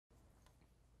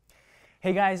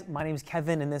Hey guys, my name is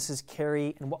Kevin and this is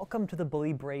Carrie, and welcome to the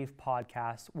Bully Brave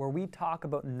podcast, where we talk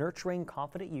about nurturing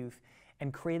confident youth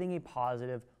and creating a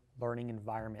positive learning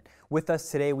environment. With us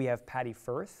today we have Patti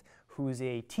Firth, who's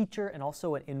a teacher and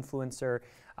also an influencer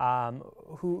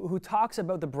who talks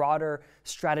about the broader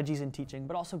strategies in teaching,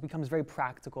 but also becomes very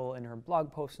practical in her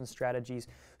blog posts and strategies.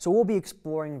 So we'll be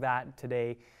exploring that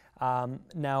today.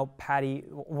 Now, Patti,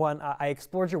 I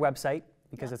explored your website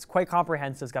because it's quite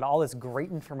comprehensive. It's got all this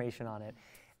great information on it.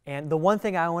 And the one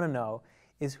thing I want to know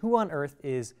is what on earth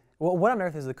is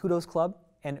the Kudos Club,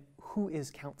 and who is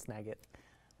Count Snagit?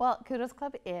 Well, Kudos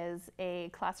Club is a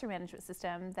classroom management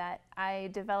system that I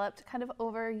developed kind of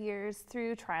over years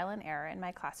through trial and error in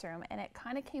my classroom, and it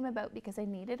kind of came about because I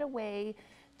needed a way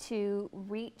to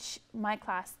reach my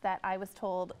class that I was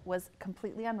told was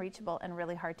completely unreachable and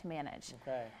really hard to manage.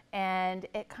 Okay. And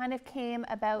it kind of came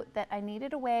about that I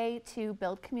needed a way to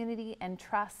build community and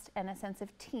trust and a sense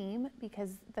of team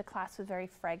because the class was very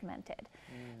fragmented.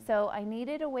 So I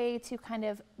needed a way to kind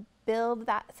of build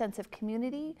that sense of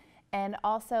community and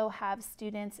also have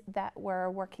students that were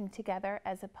working together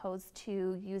as opposed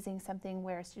to using something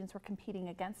where students were competing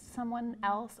against someone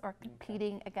else or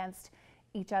competing against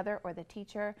each other or the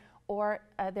teacher, or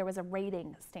there was a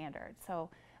rating standard. So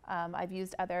I've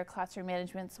used other classroom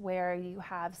managements where you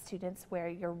have students where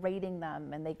you're rating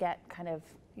them and they get kind of,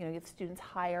 you have students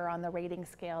higher on the rating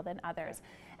scale than others.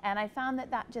 And I found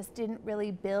that that just didn't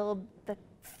really build the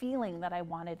feeling that I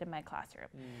wanted in my classroom.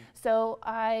 So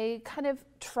I kind of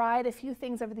tried a few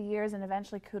things over the years, and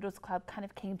eventually Kudos Club kind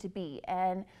of came to be.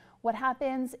 And what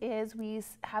happens is we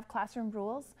have classroom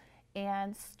rules,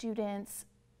 and students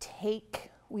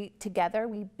together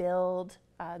we build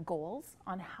goals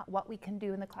on what we can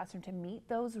do in the classroom to meet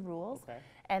those rules. Okay.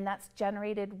 And that's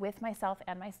generated with myself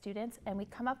and my students, and we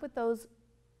come up with those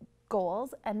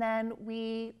goals, and then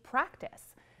we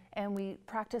practice. And we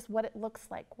practice what it looks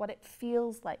like, what it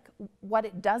feels like, what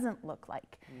it doesn't look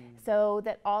like. So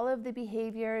that all of the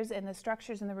behaviors and the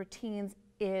structures and the routines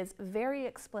is very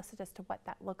explicit as to what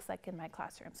that looks like in my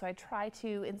classroom. So I try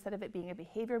to, instead of it being a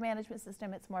behavior management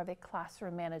system, it's more of a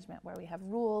classroom management where we have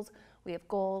rules, we have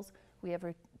goals, we have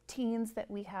routines that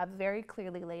we have very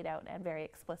clearly laid out and very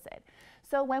explicit.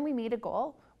 So when we meet a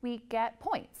goal, we get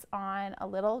points on a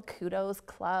little Kudos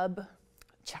Club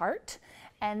chart.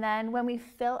 And then when we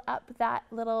fill up that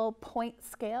little point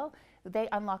scale, they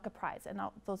unlock a prize. And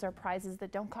those are prizes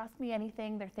that don't cost me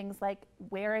anything. They're things like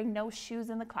wearing no shoes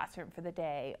in the classroom for the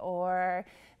day, or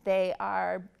they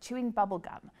are chewing bubble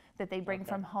gum that they bring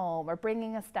from home, or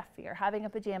bringing a stuffy, or having a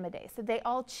pajama day. So they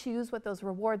all choose what those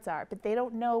rewards are, but they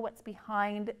don't know what's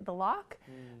behind the lock.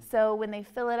 So when they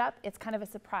fill it up, it's kind of a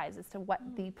surprise as to what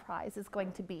the prize is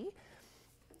going to be.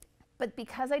 But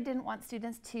because I didn't want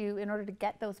students to, in order to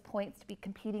get those points, to be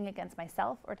competing against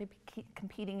myself or to be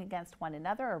competing against one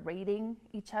another or rating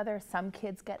each other, some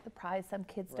kids get the prize, some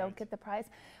kids don't get the prize,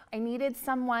 I needed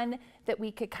someone that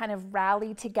we could kind of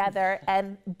rally together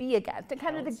and be against, and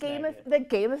kind of the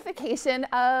gamification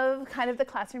of kind of the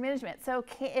classroom management. So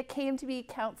it came to be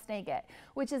Count Snagit,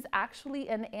 which is actually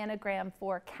an anagram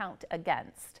for count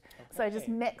against. So I just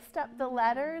mixed up the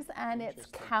letters, and it's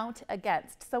count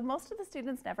against. So most of the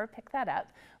students never pick that up,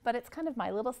 but it's kind of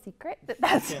my little secret that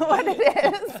that's what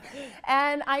it is.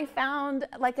 And I found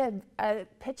like a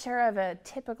picture of a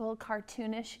typical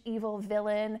cartoonish evil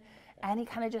villain, and he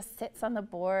kind of just sits on the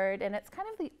board, and it's kind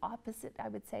of the opposite, I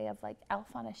would say, of like Elf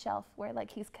on a Shelf, where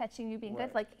like he's catching you being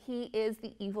good. Like he is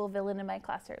the evil villain in my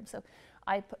classroom. So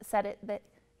I said it that,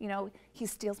 he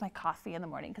steals my coffee in the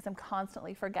morning because I'm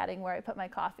constantly forgetting where I put my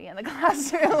coffee in the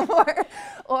classroom,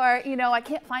 or I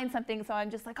can't find something, so I'm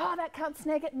just like, oh, that Count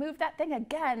Snagit moved that thing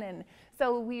again. And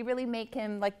so we really make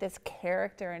him like this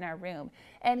character in our room,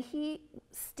 and he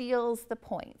steals the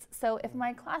points. So if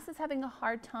my class is having a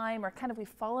hard time, or kind of we've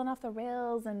fallen off the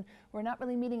rails and we're not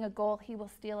really meeting a goal, he will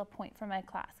steal a point from my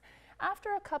class.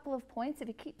 After a couple of points, if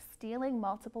you keep stealing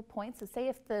multiple points, so say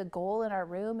if the goal in our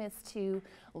room is to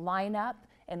line up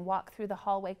and walk through the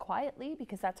hallway quietly,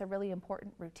 because that's a really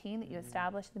important routine that you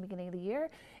establish at the beginning of the year.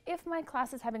 If my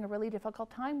class is having a really difficult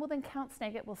time, well then Count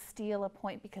Snagit will steal a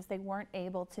point because they weren't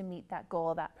able to meet that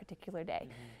goal that particular day.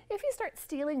 If you start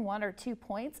stealing 1 or 2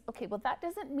 points, okay, well that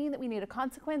doesn't mean that we need a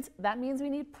consequence, that means we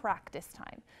need practice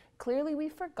time. Clearly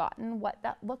we've forgotten what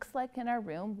that looks like in our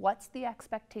room, what's the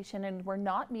expectation, and we're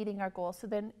not meeting our goals. So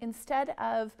then instead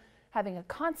of having a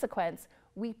consequence,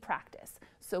 we practice.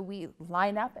 So we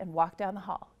line up and walk down the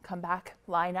hall, come back,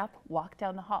 line up, walk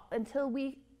down the hall until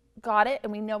we got it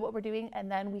and we know what we're doing,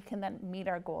 and then we can then meet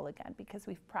our goal again because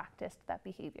we've practiced that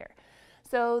behavior.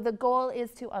 So the goal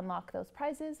is to unlock those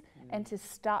prizes and to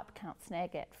stop Count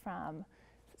Snagit from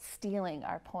stealing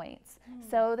our points.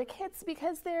 So the kids,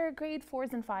 because they're grade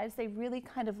 4s and 5s, they really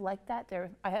kind of like that.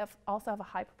 I also have a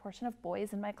high proportion of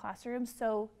boys in my classroom,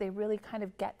 so they really kind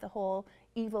of get the whole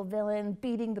evil villain,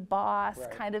 beating the boss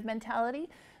kind of mentality.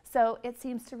 So it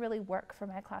seems to really work for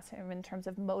my classroom in terms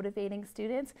of motivating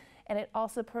students, and it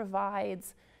also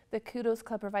provides, the Kudos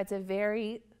Club provides a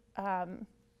very, I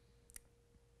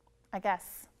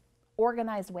guess,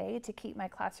 organized way to keep my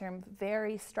classroom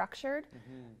very structured.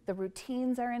 The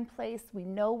routines are in place, we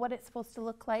know what it's supposed to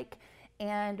look like,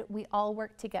 and we all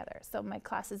work together. So my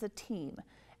class is a team,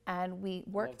 and we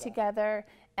work together,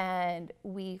 and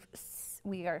we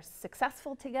are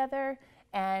successful together.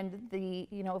 And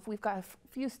if we've got a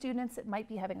few students that might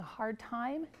be having a hard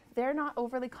time, they're not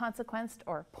overly consequenced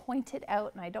or pointed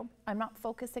out, and I'm not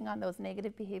focusing on those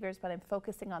negative behaviors, but I'm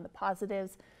focusing on the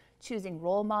positives, choosing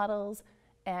role models,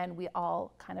 and we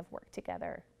all kind of work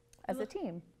together as a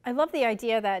team. I love the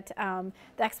idea that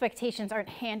the expectations aren't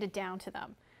handed down to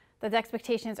them. That the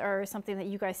expectations are something that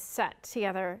you guys set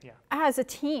together as a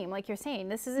team, like you're saying.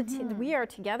 This is a team, we are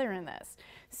together in this.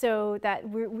 So that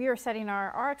we are setting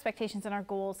our expectations and our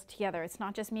goals together. It's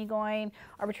not just me going,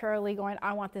 arbitrarily going,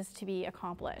 I want this to be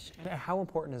accomplished. How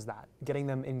important is that, getting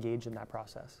them engaged in that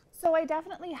process? So I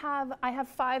definitely have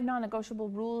 5 non-negotiable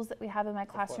rules that we have in my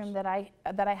classroom that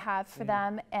I have for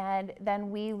them, and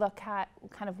then we look at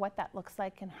kind of what that looks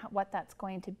like and what that's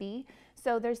going to be.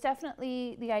 So there's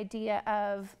definitely the idea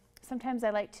of, sometimes I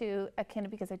like to akin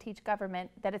it, because I teach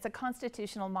government, that it's a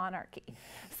constitutional monarchy.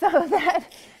 So that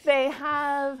they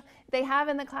have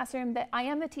in the classroom that I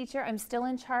am the teacher, I'm still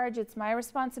in charge, it's my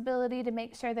responsibility to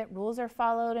make sure that rules are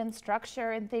followed and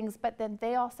structure and things, but then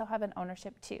they also have an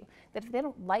ownership too. That if they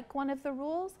don't like one of the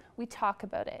rules, we talk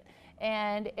about it.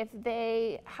 And if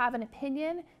they have an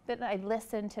opinion, then I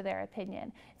listen to their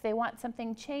opinion. If they want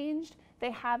something changed,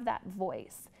 they have that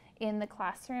voice in the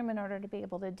classroom in order to be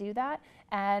able to do that.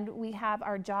 And we have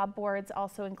our job boards,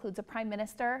 also includes a prime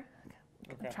minister.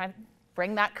 I'm trying to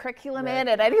bring that curriculum in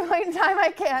at any point in time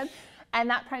I can. And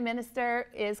that prime minister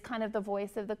is kind of the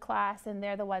voice of the class, and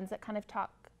they're the ones that kind of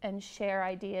talk and share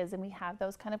ideas, and we have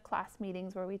those kind of class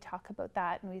meetings where we talk about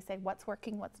that and we say what's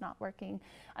working, what's not working.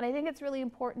 And I think it's really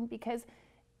important, because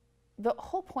the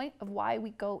whole point of why we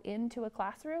go into a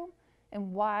classroom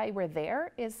and why we're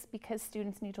there is because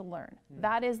students need to learn.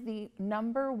 That is the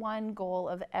 #1 goal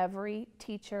of every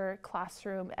teacher,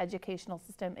 classroom, educational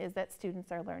system, is that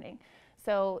students are learning.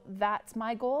 So that's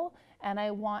my goal, and I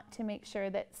want to make sure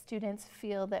that students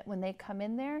feel that when they come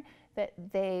in there, that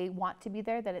they want to be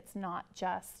there, that it's not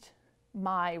just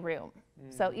my room.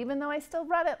 So even though I still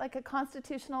run it like a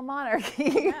constitutional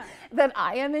monarchy, that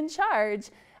I am in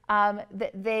charge,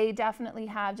 that they definitely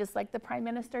have, just like the prime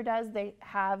minister does, they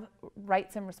have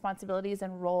rights and responsibilities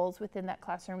and roles within that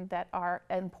classroom that are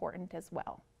important as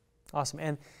well. Awesome.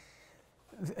 And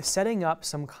setting up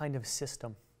some kind of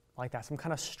system like that, some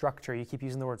kind of structure, you keep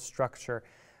using the word structure,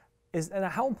 and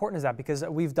how important is that? Because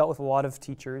we've dealt with a lot of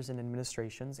teachers and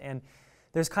administrations, and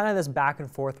there's kind of this back and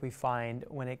forth we find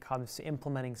when it comes to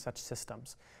implementing such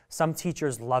systems. Some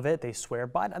teachers love it, they swear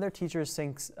by it. Other teachers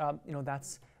think,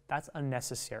 that's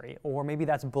unnecessary, or maybe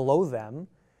that's below them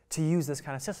to use this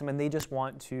kind of system, and they just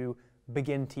want to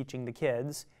begin teaching the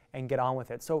kids and get on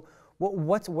with it. So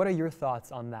what are your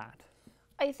thoughts on that?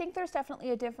 I think there's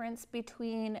definitely a difference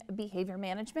between behavior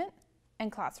management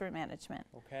and classroom management.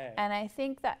 Okay. And I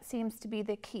think that seems to be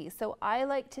the key. So I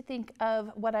like to think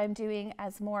of what I'm doing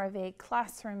as more of a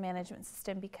classroom management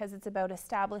system, because it's about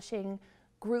establishing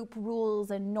group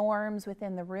rules and norms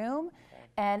within the room.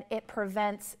 And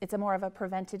it's a more of a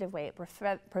preventative way. It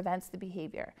prevents the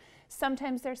behavior.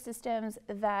 Sometimes there's systems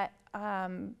that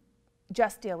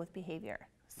just deal with behavior.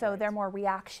 So they're more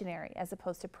reactionary as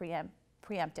opposed to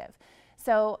preemptive.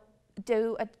 So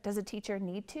does a teacher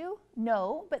need to?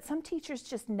 No, but some teachers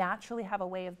just naturally have a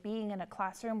way of being in a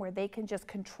classroom where they can just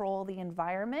control the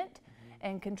environment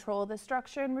and control the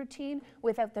structure and routine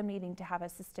without them needing to have a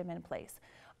system in place.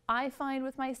 I find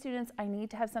with my students, I need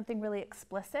to have something really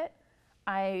explicit.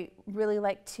 I really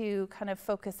like to kind of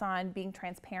focus on being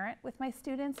transparent with my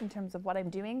students in terms of what I'm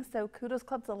doing. So Kudos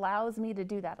Clubs allows me to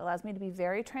do that, allows me to be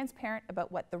very transparent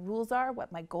about what the rules are,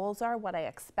 what my goals are, what I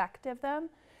expect of them.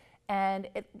 And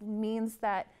it means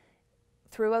that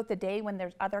throughout the day, when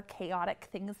there's other chaotic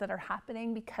things that are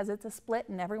happening because it's a split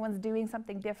and everyone's doing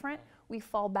something different, we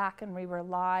fall back and we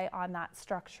rely on that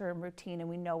structure and routine, and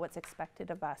we know what's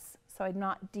expected of us. So I'm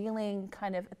not dealing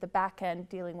kind of at the back end,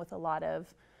 dealing with a lot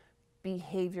of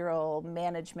behavioral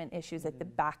management issues at the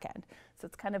back end. So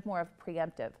it's kind of more of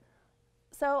preemptive.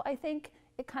 So I think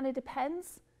it kind of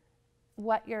depends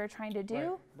what you're trying to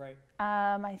do. Right.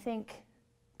 I think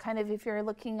kind of, if you're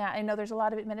looking at, I know there's a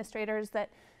lot of administrators that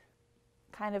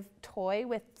kind of toy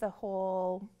with the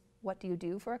whole, what do you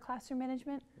do for a classroom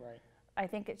management? Right. I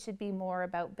think it should be more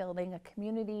about building a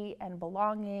community and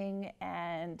belonging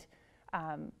and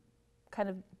kind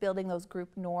of building those group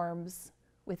norms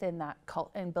within that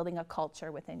and building a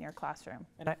culture within your classroom.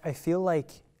 And I feel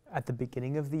like at the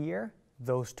beginning of the year,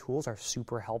 those tools are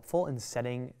super helpful in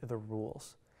setting the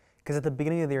rules. Because at the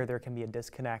beginning of the year, there can be a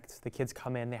disconnect. The kids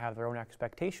come in, they have their own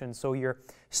expectations. So you're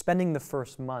spending the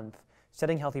first month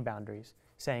setting healthy boundaries,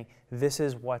 saying, this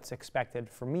is what's expected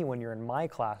for me when you're in my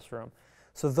classroom.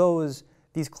 So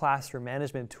these classroom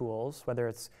management tools, whether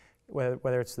it's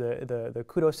the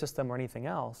Kudo system or anything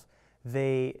else,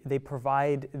 they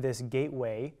provide this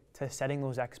gateway to setting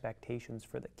those expectations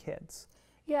for the kids.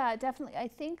 Yeah, definitely. I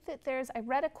think that I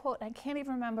read a quote, I can't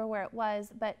even remember where it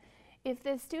was, but if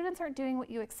the students aren't doing what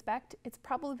you expect, it's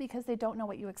probably because they don't know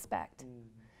what you expect.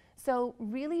 So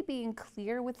really being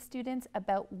clear with students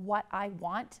about what I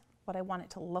want it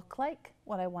to look like,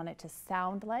 what I want it to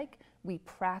sound like. We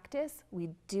practice, we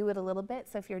do it a little bit.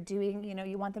 So if you're doing,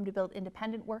 you want them to build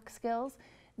independent work skills,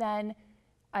 then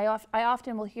I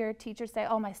often will hear teachers say,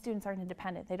 oh, my students aren't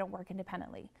independent, they don't work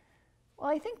independently. Well,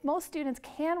 I think most students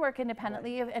can work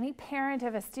independently. If any parent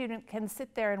of a student can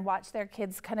sit there and watch their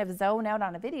kids kind of zone out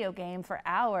on a video game for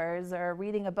hours or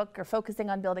reading a book or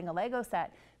focusing on building a Lego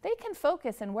set, they can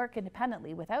focus and work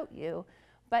independently without you.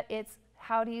 But it's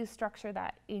how do you structure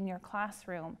that in your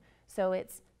classroom? So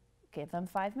it's give them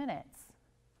 5 minutes.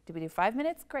 Do we do 5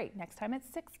 minutes? Great. Next time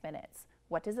it's 6 minutes.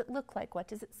 What does it look like? What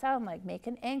does it sound like? Make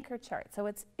an anchor chart. So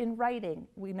it's in writing.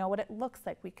 We know what it looks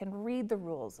like. We can read the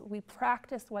rules. We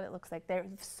practice what it looks like. They're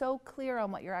so clear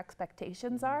on what your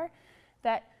expectations are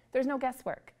that there's no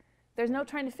guesswork. There's no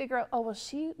trying to figure out, oh, will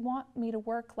she want me to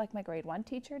work like my grade 1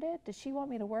 teacher did? Does she want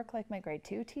me to work like my grade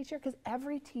 2 teacher? Because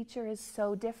every teacher is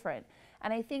so different.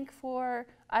 And I think for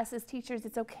us as teachers,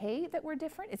 it's okay that we're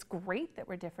different. It's great that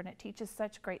we're different. It teaches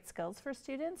such great skills for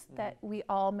students that we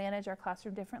all manage our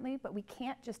classroom differently, but we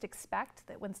can't just expect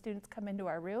that when students come into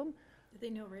our room, they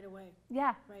know right away.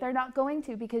 Yeah, right. They're not going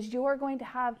to, because you're going to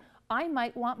have, I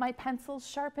might want my pencils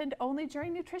sharpened only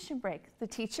during nutrition break. The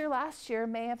teacher last year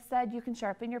may have said you can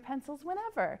sharpen your pencils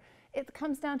whenever. It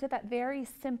comes down to that very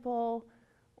simple,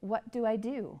 what do I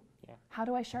do? Yeah. How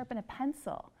do I sharpen a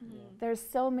pencil? Mm-hmm. There's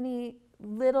so many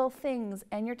little things,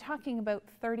 and you're talking about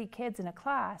 30 kids in a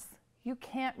class. You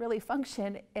can't really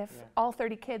function if all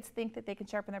 30 kids think that they can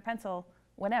sharpen their pencil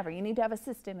whenever. You need to have a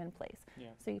system in place. Yeah.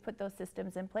 So you put those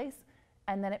systems in place,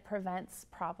 and then it prevents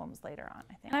problems later on,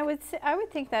 I think. And I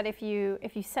would think that if you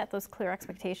set those clear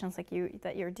expectations like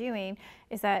you're doing,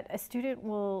 is that a student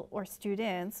will, or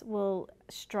students will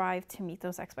strive to meet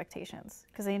those expectations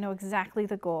because they know exactly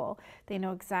the goal. They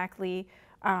know exactly.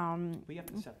 We have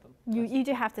to set them. You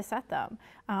do have to set them,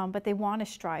 but they want to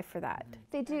strive for that.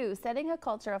 They do. Setting a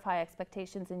culture of high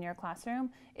expectations in your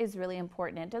classroom is really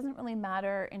important. It doesn't really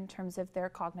matter in terms of their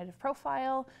cognitive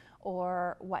profile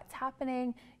or what's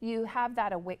happening. You have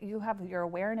your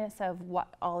awareness of what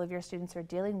all of your students are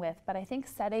dealing with, but I think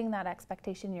setting that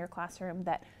expectation in your classroom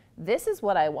that this is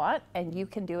what I want and you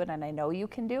can do it and I know you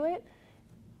can do it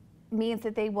means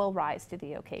that they will rise to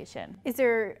the occasion. Is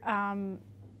there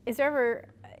ever,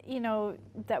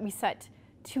 that we set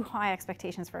too high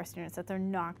expectations for our students that they're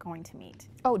not going to meet?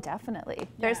 Oh, definitely.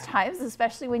 There's times,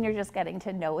 especially when you're just getting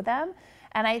to know them.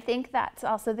 And I think that's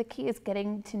also the key, is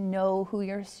getting to know who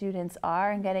your students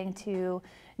are and getting to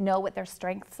know what their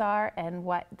strengths are and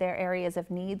what their areas of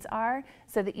needs are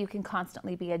so that you can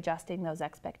constantly be adjusting those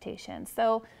expectations.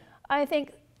 So I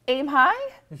think aim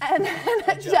high and then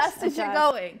adjust as you're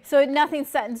going. So nothing's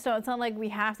set in stone. It's not like we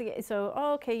have to get,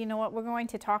 okay, you know what, we're going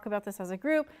to talk about this as a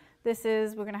group. We're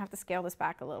going to have to scale this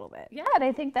back a little bit. Yeah, and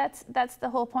I think that's the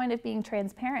whole point of being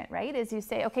transparent, right? Is you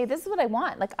say, okay, this is what I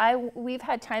want. Like we've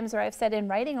had times where I've said in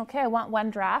writing, okay, I want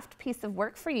one draft piece of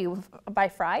work for you by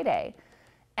Friday.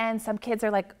 And some kids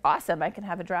are like, awesome, I can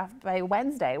have a draft by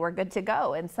Wednesday, we're good to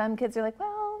go. And some kids are like,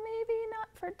 well, maybe not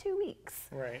for 2 weeks.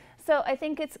 Right. So I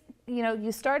think it's,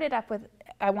 you start it up with,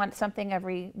 I want something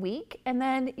every week, and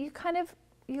then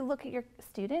you look at your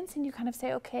students and you kind of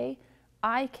say, okay,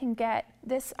 I can get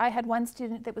this. I had one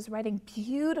student that was writing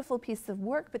beautiful pieces of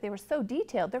work, but they were so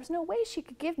detailed. There was no way she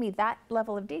could give me that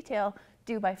level of detail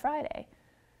due by Friday.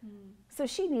 So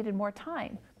she needed more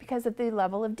time because of the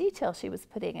level of detail she was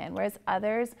putting in, whereas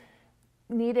others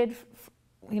needed,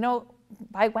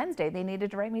 by Wednesday they needed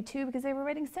to write me 2 because they were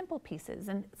writing simple pieces.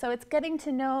 And so it's getting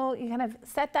to know, you kind of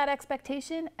set that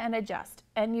expectation and adjust.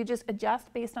 And you just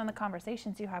adjust based on the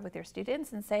conversations you have with your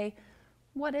students and say,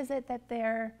 what is it that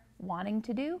they're wanting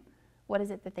to do? what is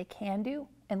it that they can do,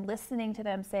 and listening to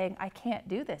them saying, I can't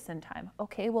do this in time.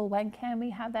 Okay, well, when can we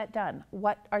have that done?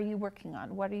 What are you working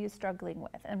on? What are you struggling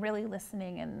with? And really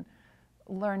listening and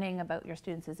learning about your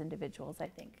students as individuals, I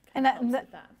think. And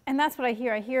that's what I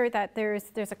hear. I hear that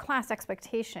there's a class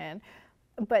expectation,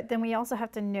 but then we also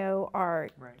have to know our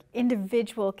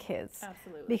individual kids.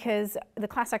 Absolutely. Because the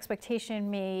class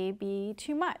expectation may be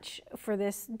too much for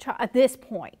this child at this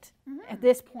point, at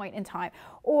this point in time.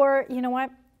 Or, you know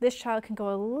what, this child can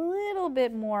go a little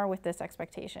bit more with this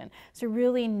expectation. So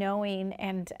really knowing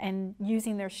and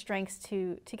using their strengths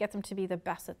to get them to be the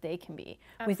best that they can be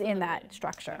within that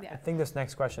structure. I think this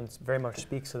next question very much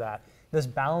speaks to that. This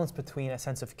balance between a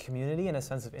sense of community and a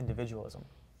sense of individualism.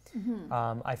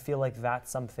 I feel like that's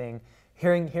something,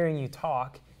 hearing you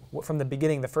talk from the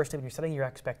beginning, the first time you're setting your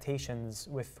expectations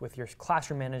with your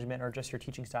classroom management or just your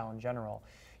teaching style in general,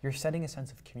 you're setting a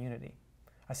sense of community,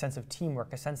 a sense of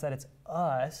teamwork, a sense that it's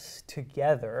us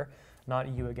together, not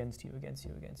you against you against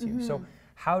you against you. So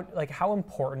how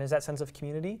important is that sense of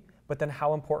community? But then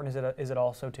how important is it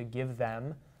also to give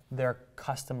them their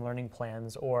custom learning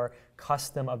plans or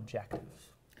custom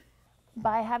objectives?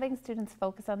 By having students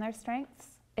focus on their strengths,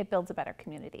 it builds a better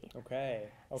community. Okay.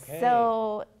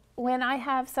 So when I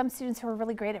have some students who are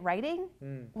really great at writing,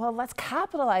 well, let's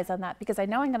capitalize on that, because I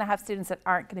know I'm going to have students that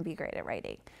aren't going to be great at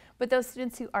writing. But those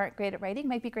students who aren't great at writing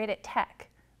might be great at tech.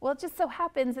 Well, it just so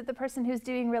happens that the person who's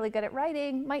doing really good at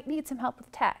writing might need some help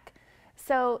with tech.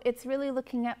 So it's really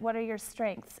looking at what are your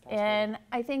strengths. And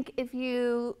I think if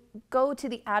you go to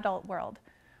the adult world,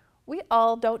 we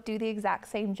all don't do the exact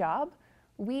same job.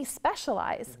 We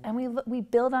specialize and we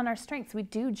build on our strengths. We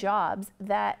do jobs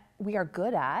that we are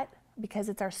good at because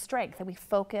it's our strength, and we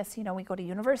focus, we go to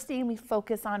university and we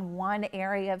focus on one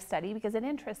area of study because it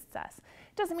interests us.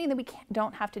 It doesn't mean that we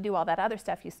don't have to do all that other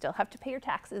stuff. You still have to pay your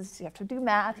taxes, you have to do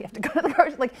math, you have to go to the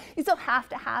grocery, you still have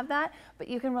to have that, but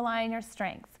you can rely on your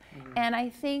strengths. And I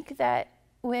think that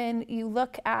when you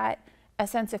look at a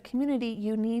sense of community,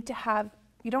 you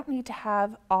don't need to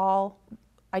have all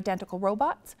identical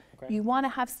robots. You want to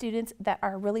have students that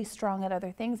are really strong at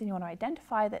other things, and you want to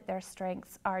identify that their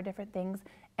strengths are different things,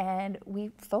 and we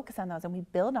focus on those and we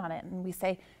build on it, and we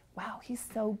say, wow, he's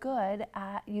so good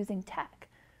at using tech.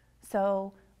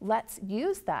 So let's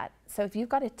use that. So if you've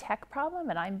got a tech problem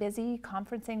and I'm busy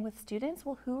conferencing with students,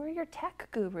 well, who are your tech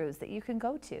gurus that you can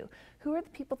go to? Who are the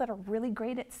people that are really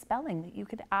great at spelling that you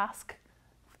could ask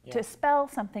to spell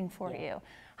something for you?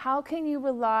 How can you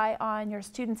rely on your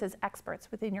students as experts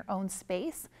within your own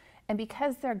space? And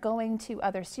because they're going to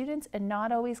other students and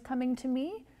not always coming to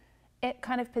me, it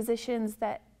kind of positions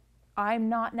that I'm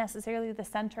not necessarily the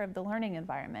center of the learning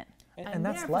environment. And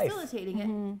that's life. Facilitating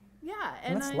it. Yeah.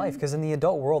 And that's life, because in the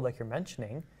adult world, like you're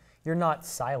mentioning, you're not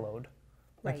siloed.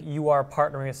 Like you are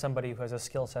partnering with somebody who has a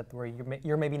skill set where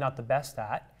you're maybe not the best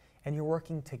at, and you're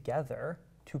working together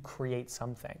to create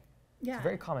something. Yeah. It's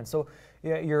very common. So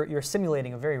you're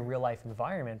simulating a very real life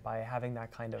environment by having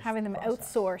that kind of having them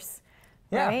process. Outsource.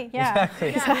 Yeah, right? Yeah,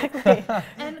 exactly.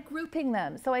 And grouping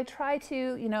them. So I try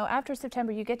to, after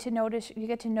September, you get to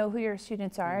know who your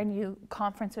students are, and you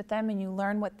conference with them, and you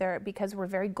learn what because we're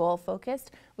very goal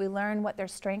focused, we learn what their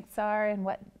strengths are and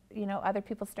what, other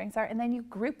people's strengths are, and then you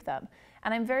group them.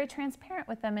 And I'm very transparent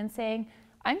with them in saying,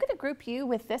 I'm going to group you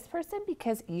with this person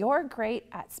because you're great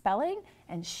at spelling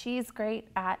and she's great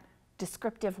at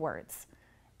descriptive words.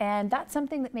 And that's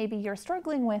something that maybe you're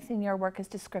struggling with in your work is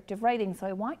descriptive writing. So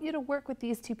I want you to work with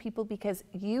these two people because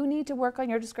you need to work on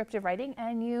your descriptive writing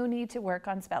and you need to work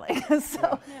on spelling.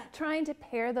 Trying to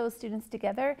pair those students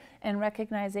together and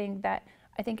recognizing that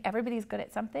I think everybody's good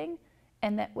at something,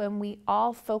 and that when we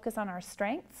all focus on our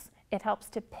strengths, it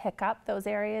helps to pick up those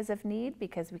areas of need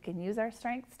because we can use our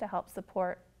strengths to help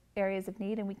support areas of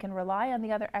need, and we can rely on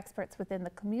the other experts within the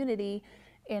community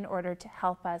in order to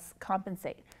help us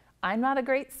compensate. I'm not a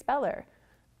great speller,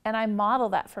 and I model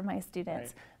that for my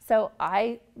students. So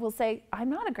I will say, I'm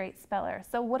not a great speller,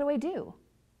 so what do?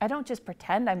 I don't just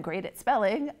pretend I'm great at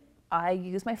spelling. I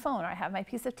use my phone, or I have my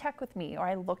piece of tech with me, or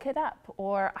I look it up,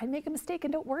 or I make a mistake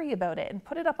and don't worry about it and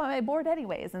put it up on my board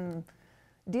anyways and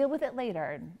deal with it later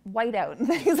and white out and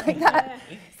things like that.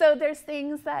 So there's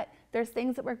things that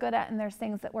we're good at and there's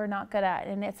things that we're not good at,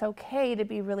 and it's okay to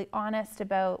be really honest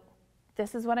about,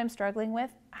 this is what I'm struggling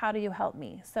with, how do you help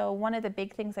me? So one of the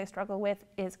big things I struggle with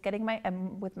is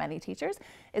with many teachers,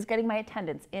 is getting my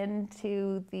attendance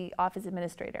into the office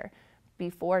administrator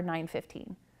before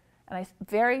 9:15. And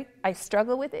I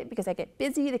struggle with it because I get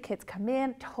busy, the kids come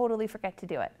in, totally forget to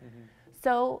do it.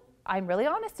 So I'm really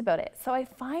honest about it. So I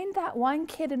find that one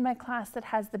kid in my class that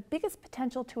has the biggest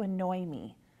potential to annoy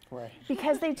me. Right.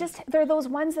 Because they're those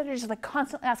ones that are just like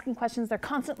constantly asking questions, they're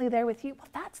constantly there with you. Well,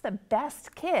 that's the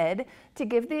best kid to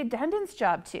give the attendance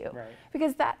job to. Right.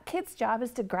 Because that kid's job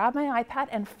is to grab my iPad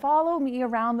and follow me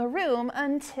around the room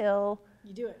until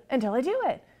You do it. Until I do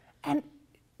it. And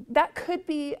that could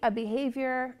be a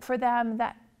behavior for them,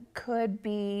 that could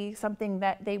be something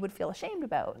that they would feel ashamed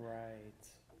about. Right.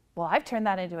 Well, I've turned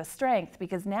that into a strength,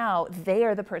 because now they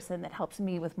are the person that helps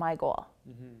me with my goal.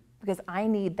 Because I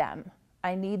need them.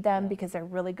 I need them because they're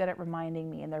really good at reminding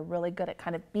me, and they're really good at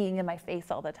kind of being in my face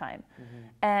all the time.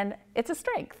 And it's a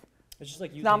strength. It's just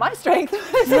like you. Not my strength.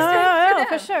 No,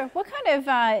 for sure. What kind of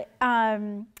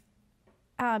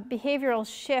behavioral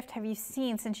shift have you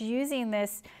seen since using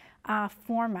this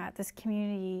format, this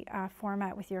community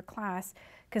format with your class?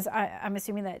 Because I'm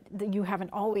assuming that you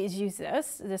haven't always used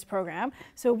this program.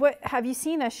 So what have you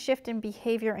seen a shift in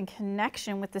behavior and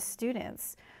connection with the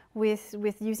students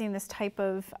with using this type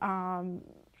of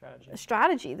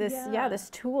strategy, this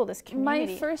tool, this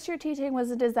community? My first year teaching was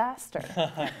a disaster.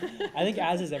 I think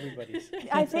as is everybody's.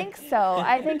 I think so.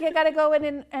 I think you got to go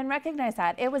in and recognize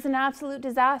that. It was an absolute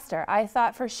disaster. I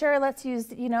thought for sure, let's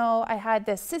use, I had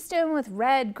this system with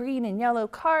red, green, and yellow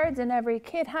cards, and every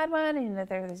kid had one, and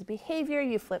there's a behavior,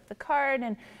 you flip the card,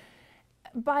 and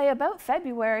by about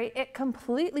February, it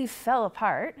completely fell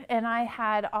apart, and I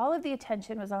had all of the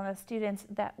attention was on the students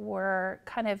that were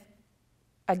kind of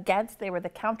they were the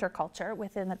counterculture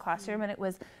within the classroom, and it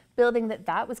was building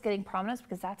that was getting prominence,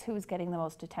 because that's who was getting the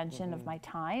most attention of my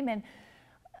time. And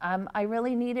I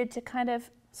really needed to kind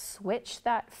of switch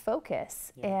that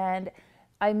focus. And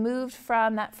I moved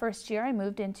from that first year, I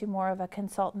moved into more of a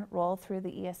consultant role through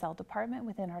the ESL department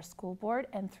within our school board.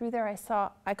 And through there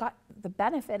I got the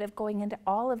benefit of going into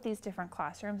all of these different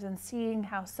classrooms and seeing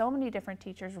how so many different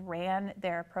teachers ran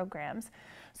their programs.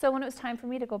 So when it was time for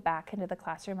me to go back into the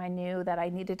classroom, I knew that I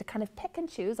needed to kind of pick and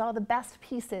choose all the best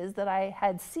pieces that I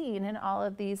had seen in all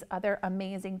of these other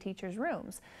amazing teachers'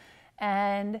 rooms.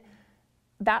 And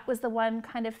that was the one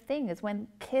kind of thing, is when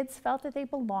kids felt that they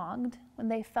belonged, when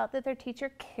they felt that their teacher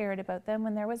cared about them,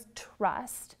 when there was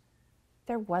trust,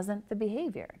 there wasn't the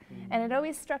behavior. And it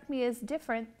always struck me as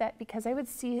different, that because I would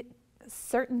see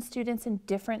certain students in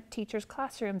different teachers'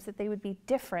 classrooms, that they would be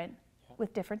different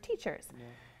with different teachers.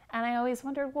 And I always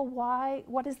wondered, well, why?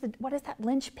 What is that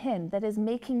linchpin that is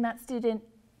making that student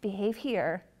behave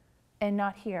here and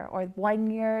not here? Or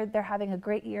one year they're having a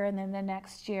great year, and then the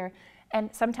next year. And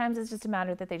sometimes it's just a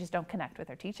matter that they just don't connect with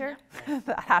their teacher.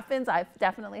 That happens. I've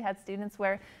definitely had students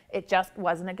where it just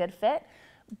wasn't a good fit.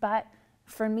 But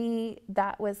for me,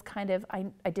 that was kind of,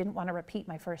 I didn't want to repeat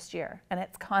my first year. And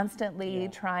it's constantly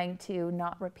trying to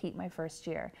not repeat my first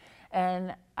year.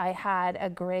 And I had a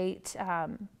great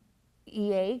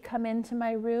EA come into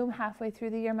my room halfway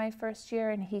through the year, my first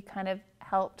year, and he kind of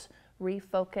helped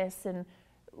refocus and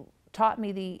taught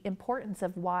me the importance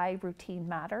of why routine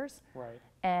matters. Right.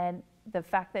 And the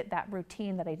fact that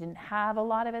routine, that I didn't have a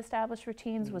lot of established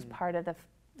routines, was part of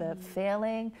the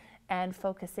failing, and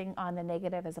focusing on the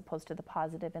negative as opposed to the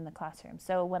positive in the classroom.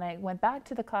 So when I went back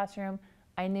to the classroom,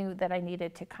 I knew that I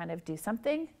needed to kind of do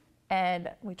something, and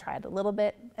we tried a little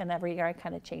bit, and every year I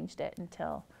kind of changed it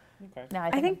until now I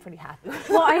think I'm pretty happy.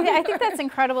 Well, I think that's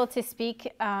incredible to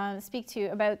speak to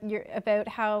about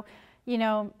how,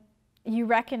 you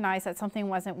recognize that something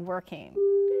wasn't working,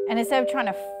 and instead of trying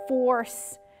to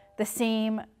force the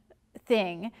same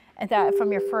thing, and that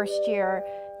from your first year,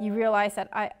 you realize that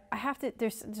I have to.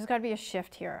 There's got to be a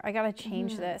shift here. I got to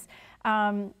change this.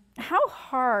 How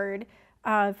hard,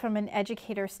 from an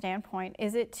educator standpoint,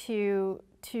 is it to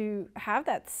have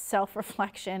that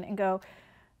self-reflection and go,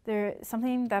 there's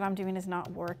something that I'm doing is not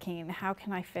working. How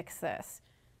can I fix this?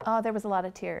 Oh, there was a lot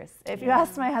of tears. If you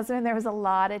asked my husband, there was a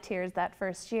lot of tears that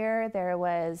first year. There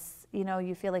was,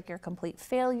 you feel like you're a complete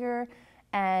failure.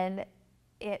 And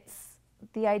it's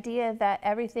the idea that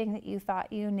everything that you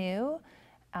thought you knew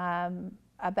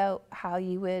about how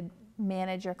you would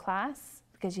manage your class,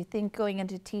 because you think going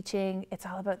into teaching, it's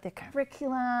all about the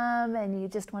curriculum and you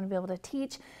just want to be able to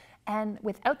teach. And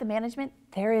without the management,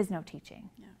 there is no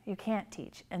teaching. You can't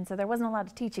teach. And so there wasn't a lot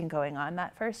of teaching going on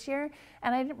that first year.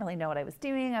 And I didn't really know what I was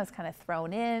doing. I was kind of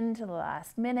thrown into the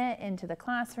last minute into the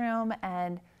classroom.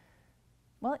 And,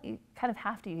 well, you kind of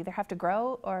have to. You either have to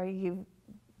grow or you've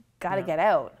got to get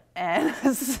out. And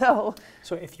so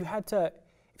if you had to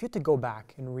go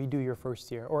back and redo your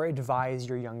first year, or advise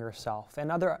your younger self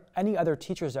and any other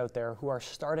teachers out there who are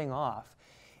starting off,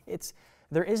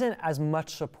 there isn't as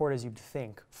much support as you'd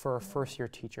think for a first year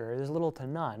teacher. There's little to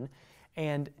none.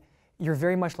 And you're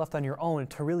very much left on your own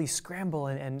to really scramble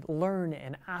and learn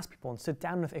and ask people and sit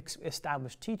down with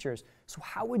established teachers. So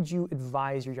how would you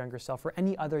advise your younger self or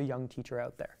any other young teacher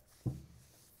out there?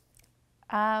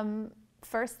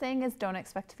 First thing is, don't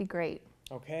expect to be great.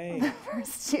 Okay. The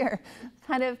first year,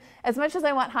 kind of, as much as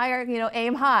I want higher,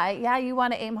 aim high. Yeah, you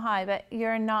want to aim high, but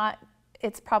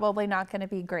it's probably not going to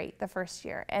be great the first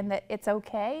year, and that it's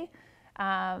okay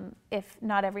if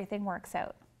not everything works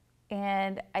out.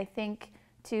 And I think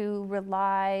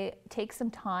to take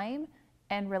some time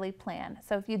and really plan.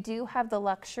 So if you do have the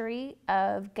luxury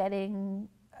of getting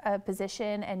a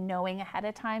position and knowing ahead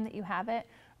of time that you have it,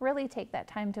 really take that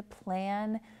time to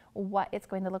plan what it's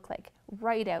going to look like.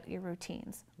 Write out your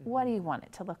routines. What do you want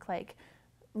it to look like?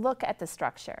 Look at the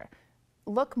structure.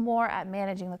 Look more at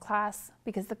managing the class,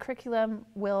 because the curriculum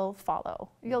will follow.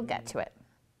 You'll get to it.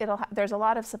 There's a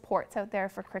lot of supports out there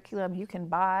for curriculum. You can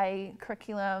buy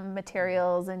curriculum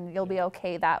materials and you'll be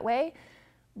okay that way.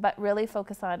 But really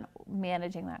focus on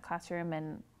managing that classroom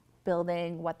and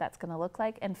building what that's going to look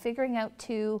like, and figuring out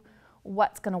too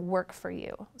what's going to work for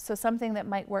you. So something that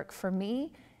might work for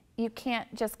me, you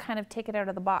can't just kind of take it out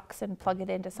of the box and plug it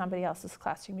into somebody else's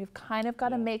classroom. You've kind of got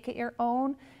to make it your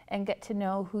own and get to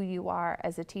know who you are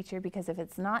as a teacher, because if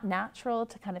it's not natural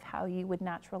to kind of how you would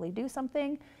naturally do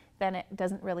something, then it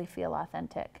doesn't really feel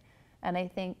authentic. And I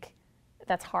think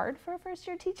that's hard for a first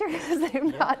year teacher, because they've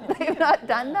not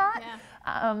done that.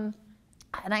 Yeah.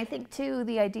 And I think too,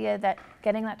 the idea that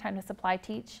getting that time to supply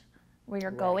teach, where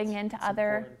you're going into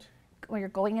other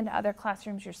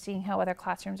classrooms, you're seeing how other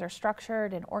classrooms are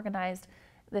structured and organized.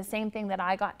 The same thing that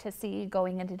I got to see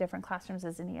going into different classrooms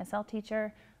as an ESL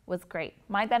teacher was great.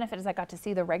 My benefit is I got to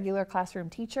see the regular classroom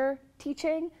teacher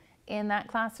teaching in that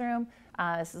classroom.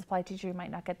 As a supply teacher, you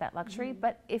might not get that luxury,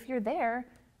 but if you're there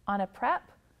on a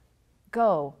prep,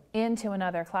 go into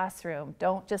another classroom.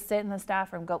 Don't just sit in the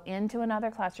staff room. Go into another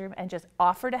classroom and just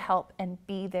offer to help and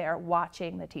be there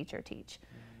watching the teacher teach.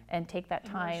 And take that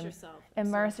time,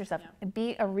 immerse yourself, and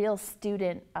be a real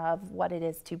student of what it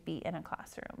is to be in a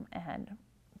classroom, and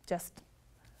just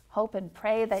hope and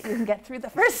pray that you can get through the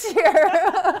first year,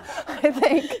 I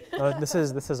think. This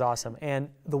is awesome. And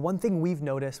the one thing we've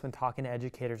noticed when talking to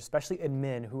educators, especially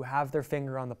admin, who have their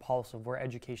finger on the pulse of where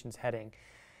education's heading,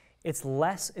 it's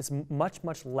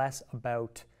much less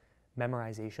about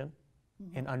memorization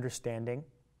and understanding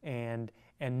and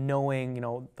knowing,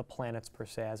 the planets per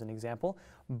se as an example,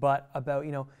 but about,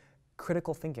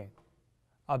 critical thinking,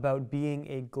 about being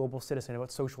a global citizen,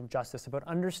 about social justice, about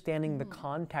understanding the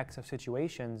context of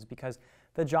situations, because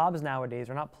the jobs nowadays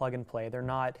are not plug and play.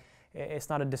 It's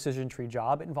not a decision tree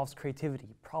job. It involves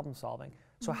creativity, problem solving.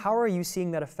 So how are you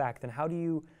seeing that effect, and how do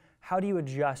you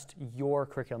adjust your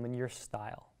curriculum and your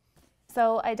style?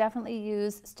 So I definitely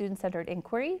use student-centered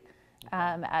inquiry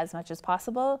as much as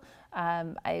possible.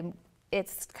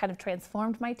 It's kind of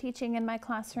transformed my teaching in my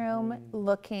classroom,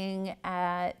 looking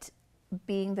at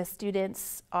being the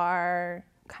students are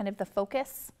kind of the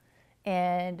focus,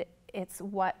 and it's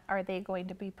what are they going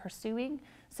to be pursuing.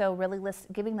 So really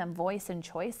giving them voice and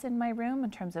choice in my room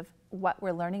in terms of what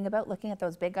we're learning about, looking at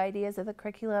those big ideas of the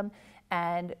curriculum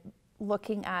and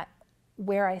looking at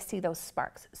where I see those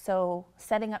sparks. So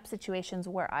setting up situations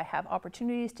where I have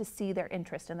opportunities to see their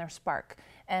interest and their spark,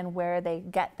 and where they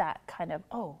get that kind of,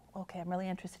 oh, okay, I'm really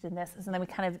interested in this. And then we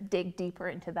kind of dig deeper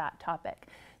into that topic.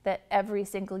 That every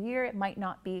single year, it might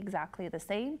not be exactly the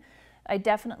same. I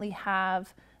definitely I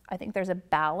think there's a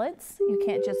balance. You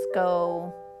can't just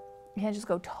go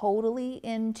totally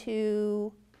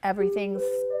into everything's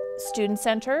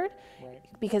student-centered,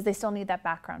 because they still need that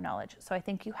background knowledge. So I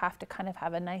think you have to kind of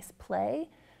have a nice play,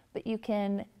 but you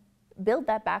can build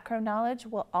that background knowledge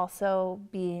while also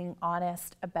being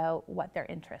honest about what their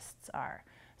interests are.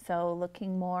 So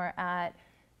looking more at,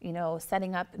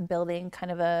 setting up and building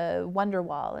kind of a wonder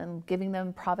wall and giving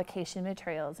them provocation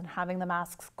materials and having them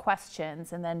ask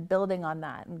questions, and then building on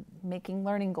that and making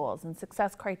learning goals and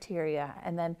success criteria,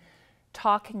 and then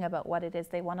talking about what it is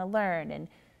they want to learn, and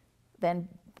then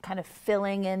kind of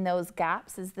filling in those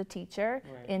gaps as the teacher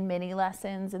in mini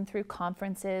lessons and through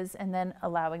conferences, and then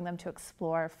allowing them to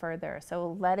explore further.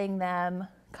 So letting them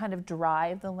kind of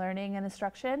drive the learning and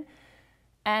instruction.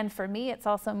 And for me, it's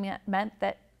also meant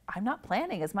that I'm not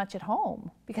planning as much at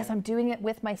home, because I'm doing it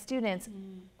with my students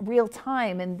real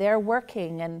time, and they're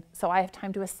working, and so I have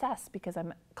time to assess because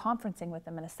I'm conferencing with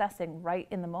them and assessing right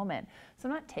in the moment. So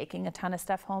I'm not taking a ton of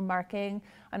stuff home marking.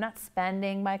 I'm not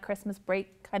spending my Christmas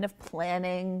break kind of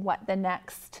planning what the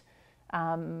next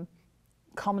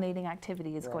culminating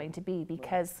activity is going to be,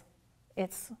 because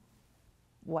it's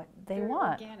what they Very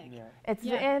want. organic.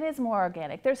 Yeah. It is more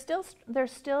organic. There's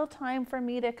still time for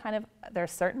me to kind of,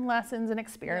 there's certain lessons and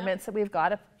experiments that we've got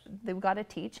to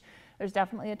teach. There's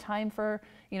definitely a time for,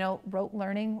 rote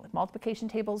learning. Multiplication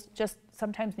tables just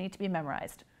sometimes need to be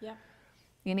memorized. Yeah.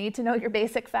 You need to know your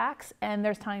basic facts, and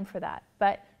there's time for that.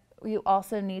 But you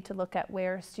also need to look at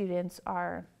where students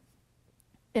are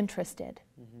interested,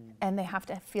 and they have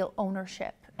to feel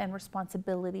ownership and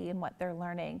responsibility in what they're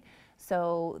learning,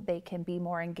 so they can be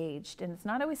more engaged. And it's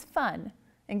not always fun.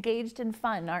 Engaged and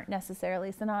fun aren't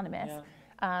necessarily synonymous,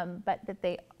 but that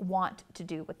they want to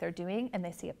do what they're doing, and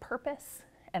they see a purpose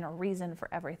and a reason for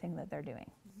everything that they're doing.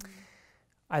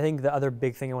 I think the other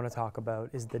big thing I want to talk about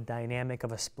is the dynamic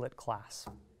of a split class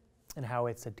and how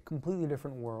it's a completely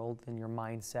different world than your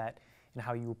mindset and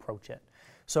how you approach it.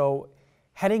 So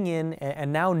heading in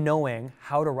and now knowing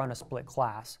how to run a split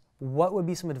class, what would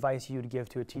be some advice you would give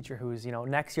to a teacher who's,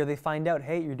 next year they find out,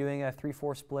 hey, you're doing a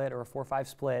 3-4 split or a 4-5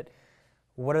 split.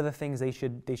 What are the things they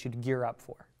should gear up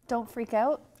for? Don't freak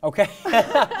out. Okay,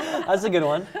 that's a good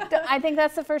one. I think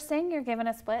that's the first thing. You're given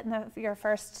a split, and your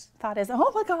first thought is,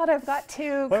 oh my God, I've got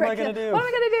two What am I going to do? What am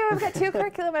I going to do? I've got two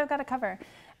curriculum I've got to cover.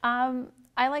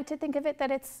 I like to think of it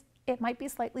that it might be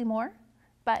slightly more,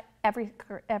 but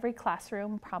every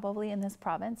classroom probably in this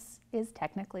province is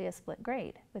technically a split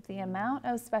grade. With the amount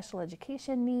of special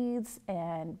education needs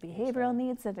and behavioral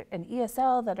needs and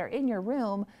ESL that are in your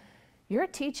room, you're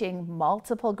teaching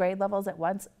multiple grade levels at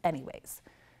once anyways.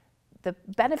 The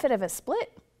benefit of a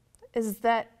split is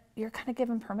that you're kind of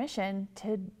given permission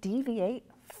to deviate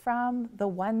from the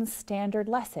one standard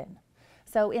lesson.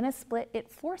 So in a split, it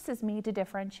forces me to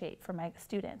differentiate for my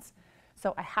students.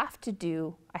 So I have to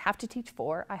teach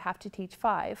 4, I have to teach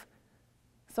 5.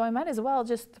 So I might as well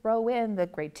just throw in the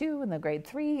grade 2 and the grade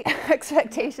 3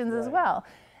 expectations as well.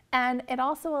 And it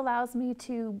also allows me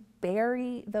to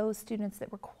bury those students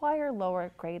that require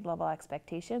lower grade level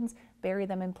expectations, bury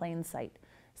them in plain sight.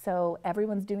 So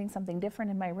everyone's doing something different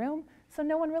in my room, so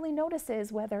no one really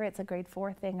notices whether it's a grade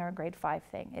 4 thing or a grade 5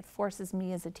 thing. It forces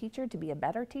me as a teacher to be a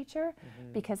better teacher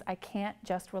because I can't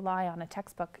just rely on a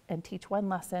textbook and teach one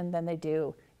lesson, then they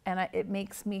do. And it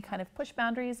makes me kind of push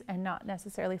boundaries and not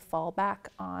necessarily fall back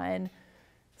on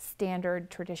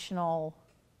standard traditional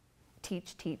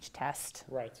teach, test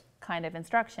kind of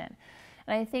instruction.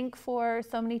 And I think for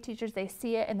so many teachers, they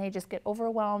see it and they just get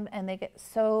overwhelmed and they get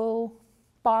so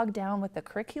bogged down with the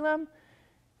curriculum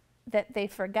that they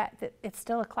forget that it's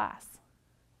still a class.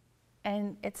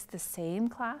 And it's the same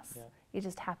class. You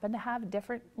just happen to have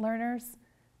different learners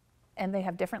and they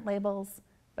have different labels,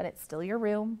 but it's still your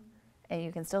room and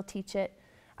you can still teach it.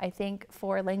 I think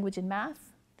for language and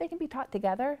math, they can be taught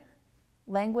together.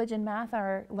 Language and math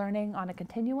are learning on a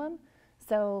continuum,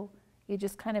 so you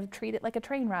just kind of treat it like a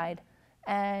train ride,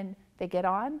 and they get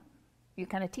on, you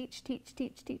kind of teach,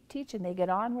 and they get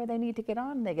on where they need to get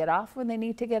on, and they get off when they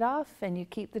need to get off, and you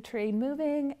keep the train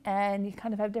moving, and you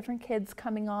kind of have different kids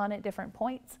coming on at different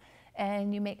points,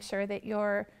 and you make sure that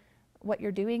what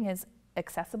you're doing is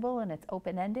accessible and it's